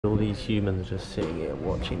All these humans just sitting here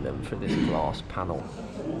watching them through this glass panel.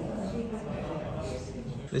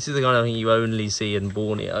 This is the kind of thing you only see in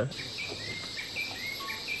Borneo.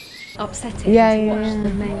 Upsetting to watch the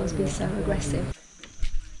males be so aggressive.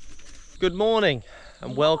 Good morning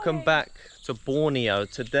and welcome back to Borneo.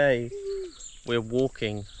 Today we're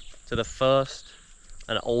walking to the first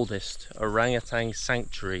and oldest orangutan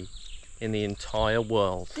sanctuary in the entire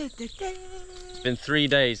world. It's been 3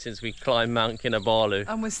 days since we climbed Mount Kinabalu.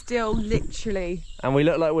 And we're still literally... And we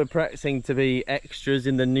look like we're practicing to be extras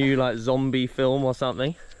in the new like zombie film or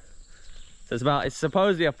something. So it's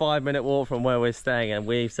supposedly a 5-minute walk from where we're staying, and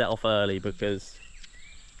we set off early because...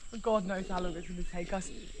 God knows how long it's going to take us.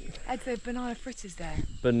 Ed, there are banana fritters there.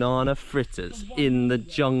 Banana fritters in the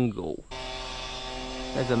jungle.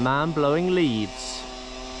 There's a man blowing leaves.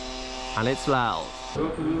 And it's loud.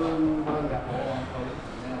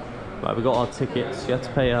 Right, we got our tickets. You have to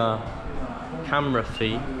pay a camera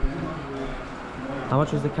fee. How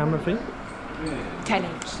much was the camera fee? 10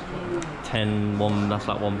 each. 10, that's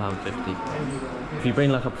like £1.50. If you bring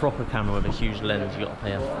like a proper camera with a huge lens, you got to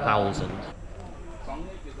pay 1,000.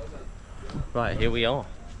 Right, here we are.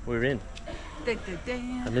 We're in.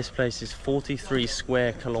 And this place is 43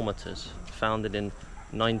 square kilometers, founded in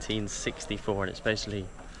 1964, and it's basically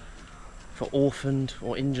for orphaned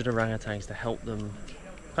or injured orangutans to help them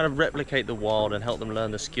kind of replicate the wild and help them learn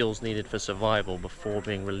the skills needed for survival before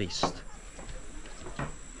being released.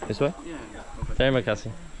 This way? Terima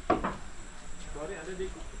kasih.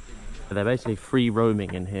 They're basically free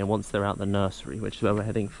roaming in here once they're out the nursery, which is where we're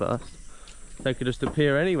heading first. They could just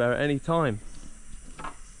appear anywhere at any time.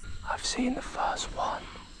 I've seen the first one.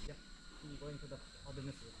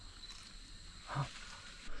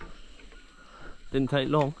 Didn't take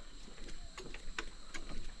long.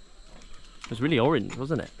 It was really orange,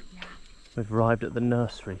 wasn't it? Yeah. We've arrived at the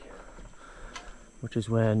nursery, which is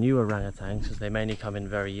where new orangutans, because they mainly come in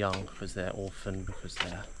very young because they're orphaned, because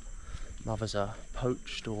their mothers are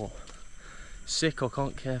poached or sick or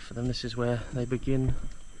can't care for them. This is where they begin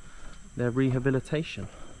their rehabilitation.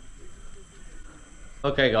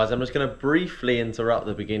 Okay guys, I'm just going to briefly interrupt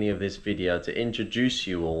the beginning of this video to introduce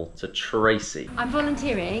you all to Tracy. I'm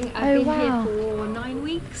volunteering. I've been here for 9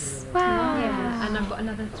 weeks. Wow. Yeah, and I've got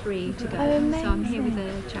another 3 to go. So I'm here with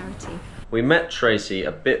a charity. We met Tracy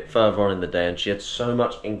a bit further on in the day, and she had so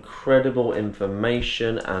much incredible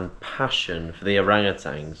information and passion for the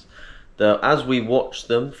orangutans that as we watch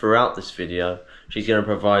them throughout this video, she's going to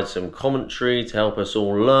provide some commentary to help us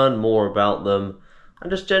all learn more about them and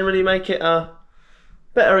just generally make it a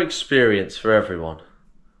better experience for everyone.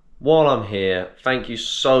 While I'm here, thank you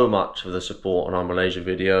so much for the support on our Malaysia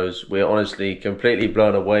videos. We're honestly completely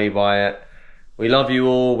blown away by it. We love you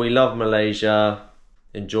all, we love Malaysia.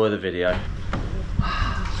 Enjoy the video.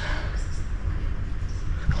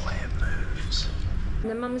 The way it moves.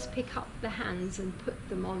 The mums pick up the hands and put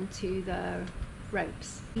them onto the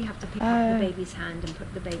ropes. You have to pick up the baby's hand and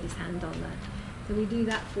put the baby's hand on there. So we do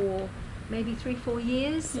that for maybe 3-4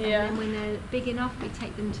 years, and then when they're big enough we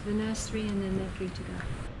take them to the nursery and then they're free to go.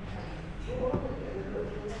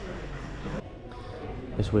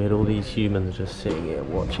 It's weird, all these humans just sitting here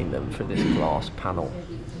watching them through this glass panel.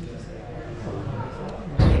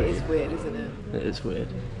 It is weird, isn't it? It is weird.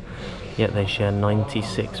 Yet they share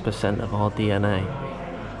 96% of our DNA.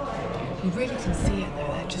 You really can see it though,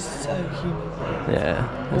 they're just so human. Yeah.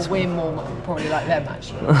 Well, we're more probably like them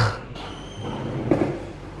actually.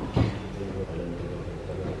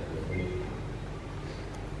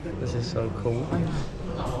 This is so cool. I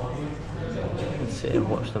can sit and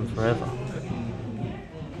watch them forever.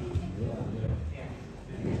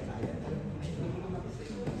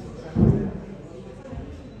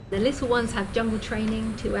 The little ones have jungle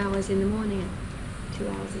training 2 hours in the morning and 2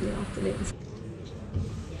 hours in the afternoon.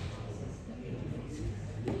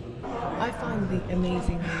 I find it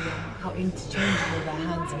amazing how interchangeable their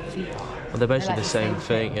hands and feet are. Well, they're basically the same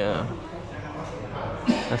thing, yeah.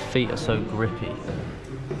 Their feet are so grippy.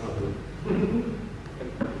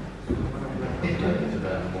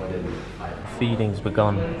 Feeding's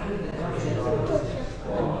begun.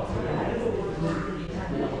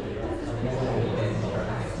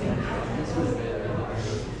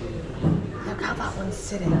 Look how that one's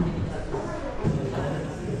sitting.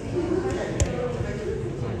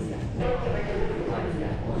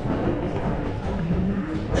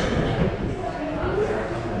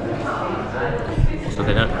 So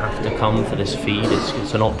they don't have to come for this feed,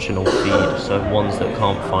 it's an optional feed, so ones that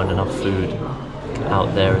can't find enough food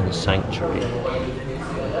out there in the sanctuary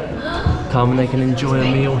come and they can enjoy a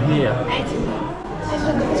meal here.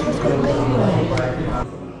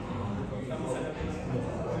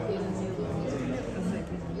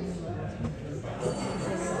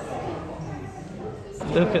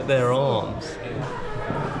 Look at their arms.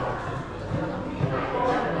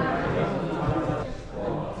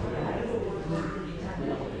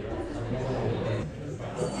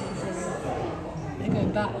 They're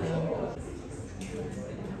going back now.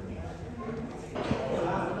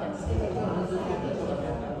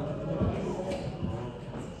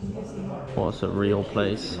 What a surreal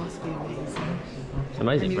place. It must be amazing. It's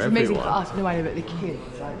amazing for It's amazing for everyone. us, no idea, but the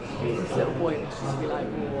kids, like this little boy would just be like,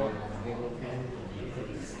 what?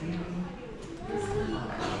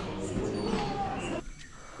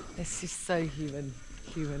 It's just so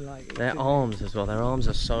human-like. Their arms as well, their arms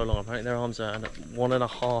are so long. Apparently their arms are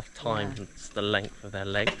 1.5 times the length of their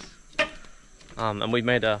legs. And we've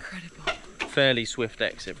made a fairly swift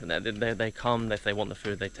exit from there. They come, if they want the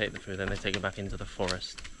food, they take the food, then they take it back into the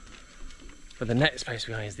forest. But the next place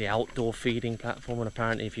we are is the outdoor feeding platform, and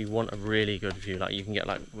apparently if you want a really good view, like you can get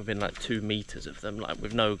like within like 2 meters of them, like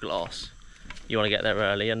with no glass. You want to get there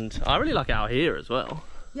early, and I really like it out here as well.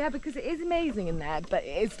 Yeah, because it is amazing in there, but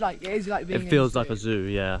it is like being It feels like a zoo,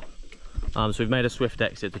 yeah. So we've made a swift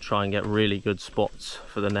exit to try and get really good spots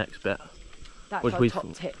for the next bit. That's which our we've,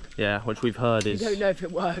 top tip. Yeah, which we've heard is... We don't know if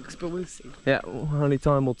it works, but we'll see. Yeah, only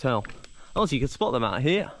time will tell. Oh, so you can spot them out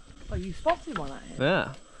here. Oh, you spotted one out here?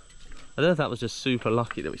 Yeah. I don't know if that was just super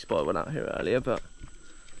lucky that we spotted one out here earlier, but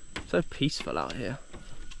so peaceful out here.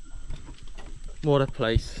 What a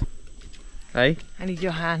place. Hey? I need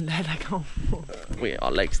your hand there, like, oh.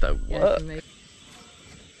 Our legs don't work. Yeah,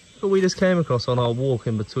 But we just came across on our walk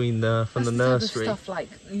in between from the nursery. Stuff like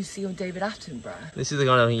you see on David Attenborough. This is the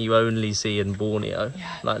kind of thing you only see in Borneo.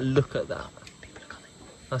 Yeah. Like, look at that. People are coming.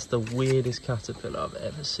 That's the weirdest caterpillar I've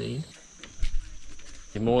ever seen.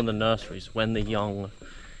 More in the nurseries, when the young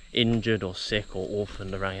injured or sick or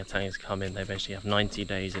orphaned orangutans come in, they basically have 90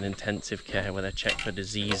 days in intensive care where they're checked for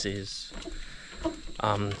diseases,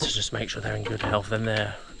 to just make sure they're in good health. Then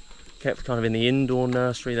they're kept kind of in the indoor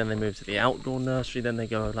nursery, then they move to the outdoor nursery, then they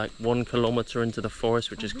go like 1 kilometre into the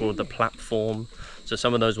forest, which is called the platform. So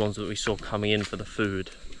some of those ones that we saw coming in for the food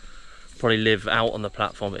probably live out on the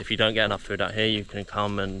platform. But if you don't get enough food out here, you can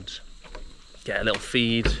come and get a little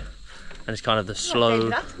feed, and it's kind of the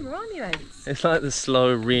slow, it's like the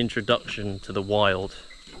slow reintroduction to the wild,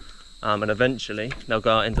 and eventually they'll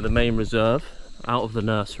go out into the main reserve, out of the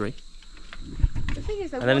nursery. The thing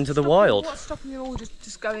is, though, and then into the wild. What's stopping them all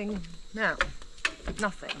just going now?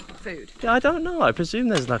 Nothing. Food. Yeah, I don't know. I presume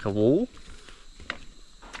there's like a wall.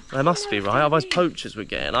 There must be, right? Otherwise poachers would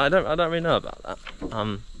get in. I don't really know about that.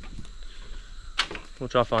 We'll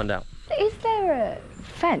try to find out. Is there a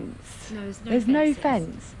fence? No, there's no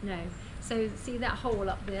fence. No. So see that hole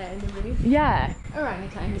up there in the roof? Yeah.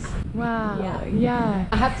 Orangutans. Wow. Yeah.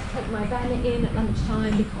 I had to take my banner in at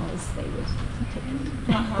lunchtime because they would take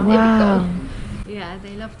it. Wow. Yeah,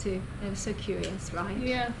 they love to. They were so curious, right?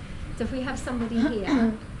 Yeah. So if we have somebody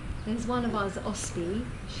here, there's one of us, Osby.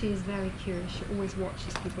 She is very curious. She always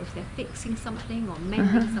watches people if they're fixing something or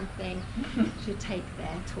mending something. She'll take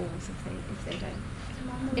their tools if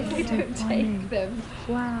they don't take them.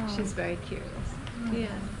 Wow. She's very curious. Yeah.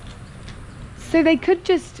 So they could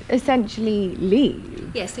just essentially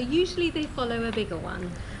leave. Yeah, so usually they follow a bigger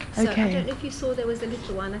one. So Okay. I don't know if you saw there was a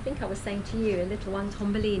little one, I think I was saying to you, a little one,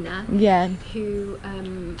 Tombolina, Yeah. who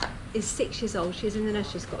is 6 years old. She's in the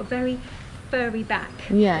nursery. She's got a very furry back.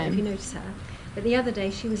 Yeah. I don't know if you noticed her. But the other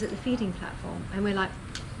day she was at the feeding platform and we're like,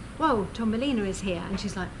 whoa, Tombolina is here. And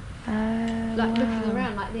she's like looking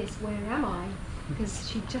around like this, where am I? Because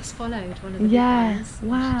she just followed one of the big ones.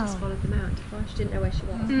 Wow. She just followed them out. Well, she didn't know where she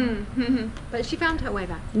was. But she found her way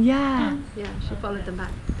back. Yeah. Yeah, she followed them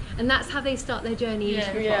back. And that's how they start their journey into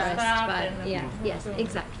the forest. But yes,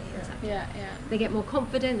 exactly. Yeah. They get more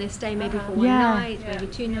confident, they stay maybe for one night, maybe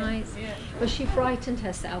 2 nights. But she frightened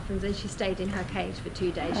herself and then she stayed in her cage for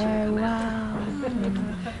 2 days. She would come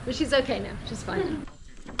out. But she's okay now, she's fine.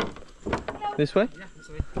 This way?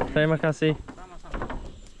 Terima kasih.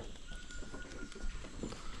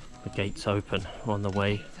 The gate's open. We're on the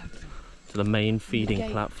way to the main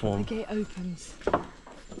feeding platform. The gate opens.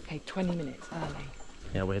 Okay, 20 minutes early.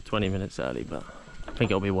 Yeah, we're 20 minutes early, but I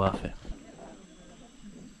think it'll be worth it.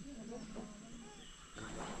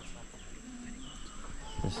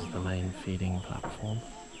 This is the main feeding platform.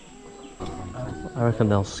 I reckon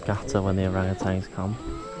they'll scatter when the orangutans come.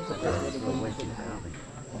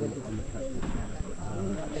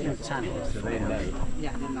 Silent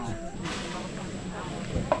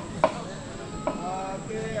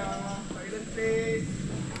please.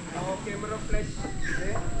 Now camera flash.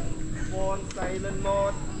 Okay. Phone silent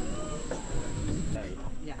mode.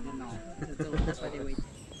 Yeah, no. That's why they wait.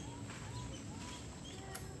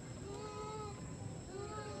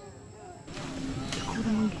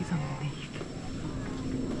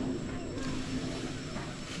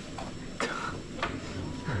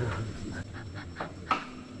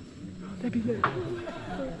 baby, look.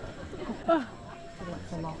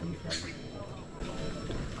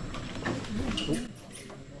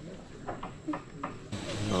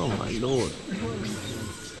 Oh my lord.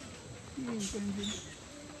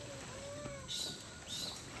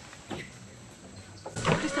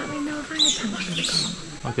 Does that mean no orangutans are going to come?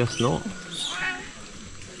 I guess not.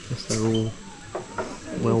 Guess they're all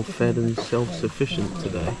well fed and self-sufficient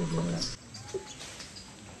today.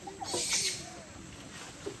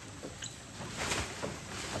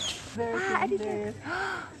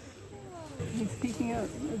 He's peeking out.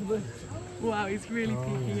 Wow, he's really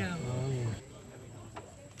peeking out.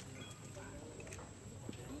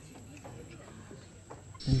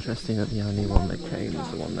 Interesting that the only one that came is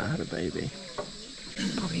the one that had a baby.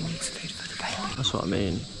 Probably needs food for the baby. That's what I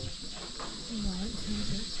mean.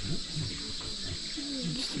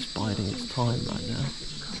 It's just biding its time right now.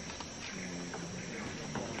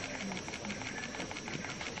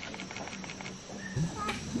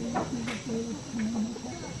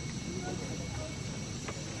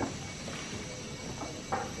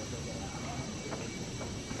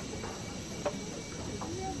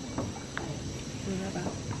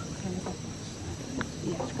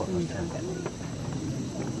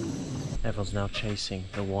 Everyone's now chasing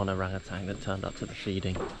the one orangutan that turned up to the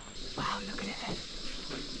feeding. Wow, look at it.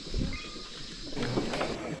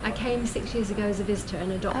 I came 6 years ago as a visitor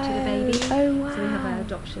and adopted a baby. Oh wow. So we have an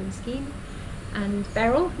adoption scheme. And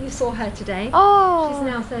Beryl, you saw her today. Oh. She's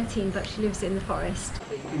now 13, but she lives in the forest.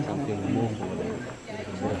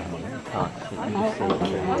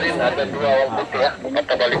 Ada dua orang putih ya,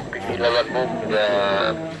 kita balik pergi lawan bom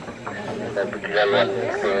dan pergi lawan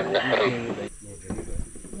ke nursery.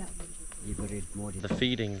 The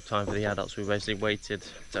feeding time for the adults, we basically waited, I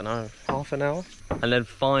don't know, half an hour. And then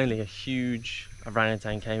finally a huge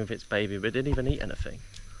orangutan came with its baby, but it didn't even eat anything.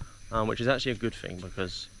 Which is actually a good thing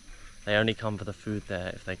because they only come for the food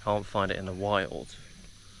there if they can't find it in the wild.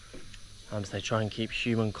 So they try and keep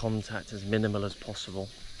human contact as minimal as possible.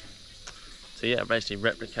 So yeah, basically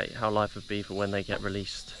replicate how life would be for when they get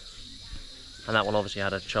released. And that one obviously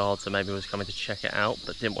had a child, so maybe was coming to check it out,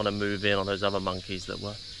 but didn't want to move in on those other monkeys that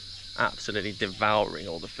were absolutely devouring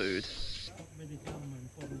all the food.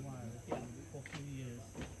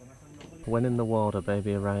 When in the wild, a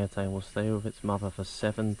baby orangutan will stay with its mother for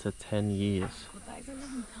 7 to 10 years.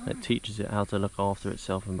 It teaches it how to look after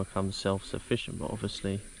itself and become self-sufficient, but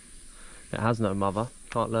obviously it has no mother,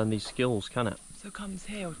 can't learn these skills, can it? So comes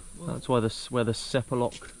here. That's why where the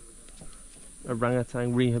Sepilok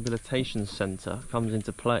Orangutan Rehabilitation Centre comes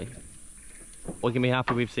into play. We can be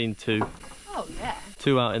happy we've seen 2. Oh yeah.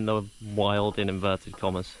 2 out in the wild, in inverted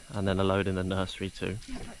commas, and then a load in the nursery too.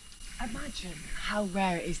 Yeah, but imagine how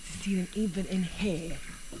rare it is to see them even in here.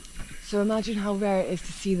 So imagine how rare it is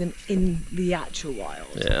to see them in the actual wild.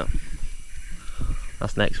 Yeah.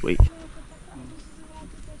 That's next week.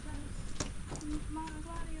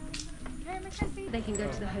 They can go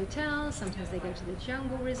to the hotel, sometimes they go to the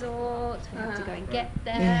jungle resort, we have to go and get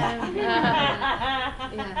them. Yeah.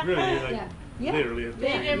 Really? Like, Yeah. literally?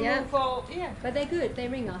 Yeah. But they're good, they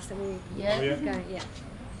ring us and we go, yeah.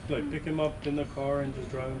 Like pick him up in the car and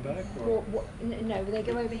just drive him back? Or? No, they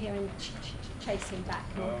go over here and chase him back.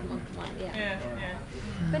 Come on, yeah.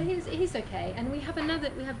 But he's okay. And we have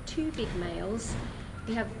 2 big males.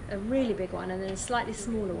 We have a really big one and then a slightly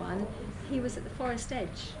smaller one. He was at the forest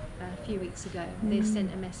edge a few weeks ago. They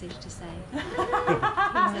sent a message to say.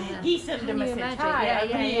 He sent a message. Hi, I'm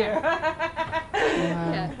here.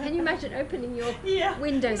 Yeah. Can you imagine opening your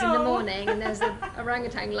windows in the morning and there's an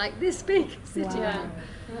orangutan like this big sitting there?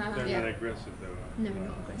 They're not aggressive though. No,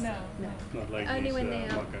 not aggressive. No. Not like Only these when they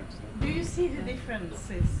are. macaques. Do you see the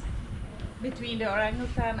differences between the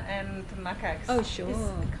orangutan and the macaques? Oh, sure.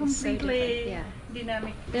 It's completely so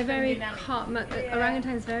dynamic. They're very dynamic. calm.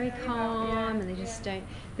 Orangutan's very calm, and they just don't.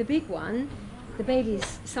 The big one, the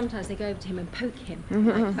babies, sometimes they go over to him and poke him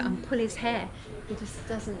and pull his hair. He just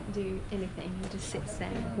doesn't do anything. He just sits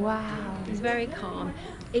there. Wow. He's very calm,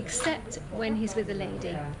 except when he's with a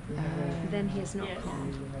lady. Then he's not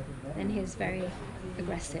calm. Then he's very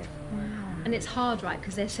aggressive. And it's hard, right?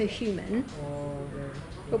 Because they're so human.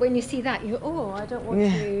 But when you see that, you go, I don't want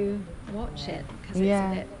to watch it because it's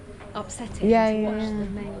a bit upsetting to watch the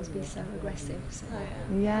males be so aggressive. So.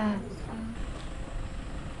 Yeah.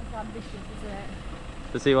 It's ambitious, isn't it?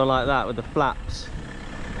 To see one like that with the flaps,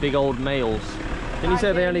 big old males. And you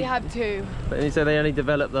say they only have 2. But you say they only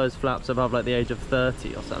develop those flaps above like the age of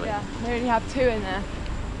 30 or something. Yeah, they only have 2 in there.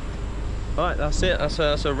 Right, that's it. That's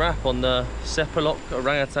a wrap on the Sepilok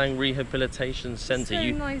Orangutan Rehabilitation Centre.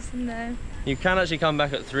 So nice in there. You can actually come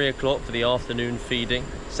back at 3 o'clock for the afternoon feeding.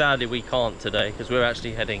 Sadly, we can't today because we're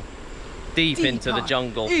actually heading deep into the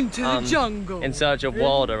jungle. Into the jungle. In search of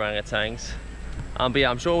wild orangutans. But yeah,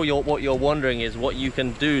 I'm sure what you're wondering is what you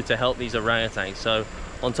can do to help these orangutans. So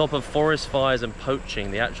on top of forest fires and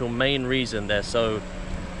poaching, the actual main reason they're so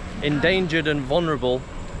endangered and vulnerable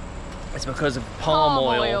is because of palm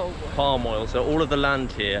oil. Palm oil. So all of the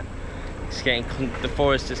land here, the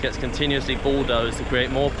forest just gets continuously bulldozed to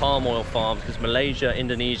create more palm oil farms, because Malaysia,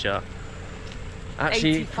 Indonesia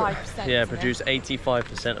actually 85%, produce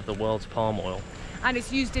 85% of the world's palm oil. And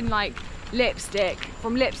it's used in like lipstick,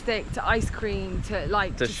 from lipstick to ice cream to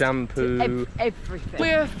like to shampoo, everything.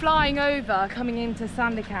 We were flying over, coming into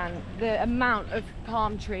Sandakan. The amount of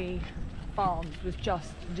palm tree farms was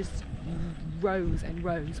just rows and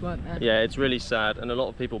rows, weren't there? Yeah, it's really sad, and a lot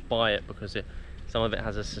of people buy it because some of it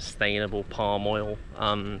has a sustainable palm oil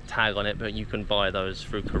tag on it, but you can buy those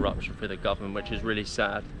through corruption through the government, which is really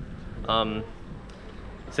sad.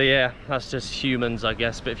 So yeah, that's just humans, I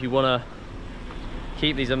guess. But if you want to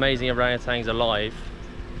keep these amazing orangutans alive,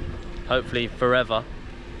 hopefully forever,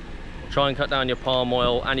 try and cut down your palm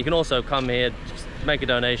oil. And you can also come here, just make a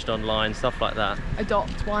donation online, stuff like that.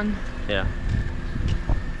 Adopt one. Yeah.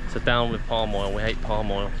 So down with palm oil. We hate palm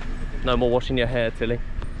oil. No more washing your hair, Tilly.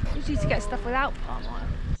 You need to get stuff without palm oil.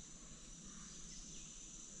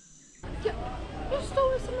 You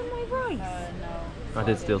stole some of my rice. I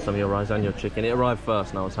did steal some of your rice and your chicken. It arrived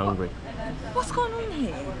first and I was hungry. What's going on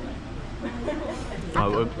here?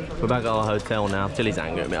 Oh, we're back at our hotel now. Tilly's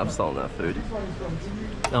angry at me. I've stolen her food.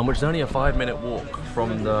 Which is only a 5-minute walk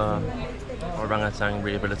from the Orangutan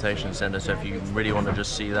Rehabilitation Centre. So if you really want to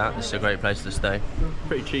just see that, this is a great place to stay.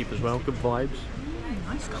 Pretty cheap as well. Good vibes.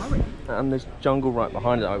 Nice curry. And there's jungle right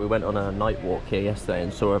behind it. We went on a night walk here yesterday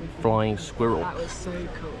and saw a flying squirrel. That was so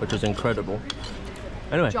cool. Which was incredible.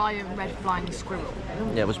 Anyway. Giant red flying squirrel.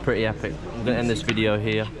 Yeah, it was pretty epic. I'm going to end this video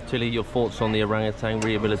here. Tilly, your thoughts on the Orangutan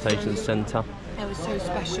Rehabilitation Centre? It was so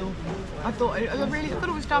special. I thought it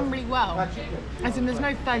was done really well. As in, there's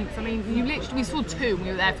no thanks. I mean, we saw 2 and we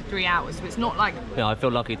were there for 3 hours, so it's not like... Yeah, I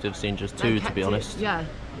feel lucky to have seen just 2, to be honest. Yeah.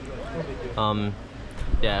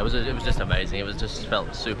 Yeah, it was just amazing. It was just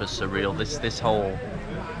felt super surreal. This whole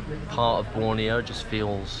part of Borneo just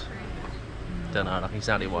feels, don't know, like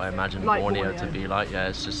exactly what I imagined like Borneo to be like. Yeah,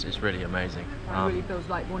 it's really amazing. It really feels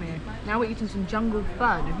like Borneo. Now we're eating some jungle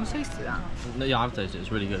fern. Have you tasted that? Yeah, I've tasted it.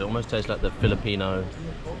 It's really good. It almost tastes like the Filipino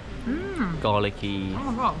garlicky.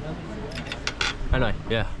 Oh wow. Anyway,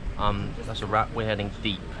 yeah. That's a wrap. We're heading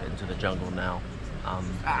deep into the jungle now.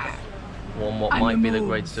 On what might be the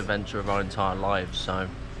greatest adventure of our entire lives. So,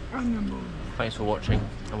 thanks for watching,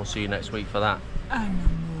 and we'll see you next week for that.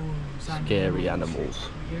 Scary animals.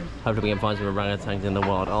 Hopefully we can find some orangutans in the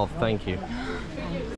wild. Oh, thank you.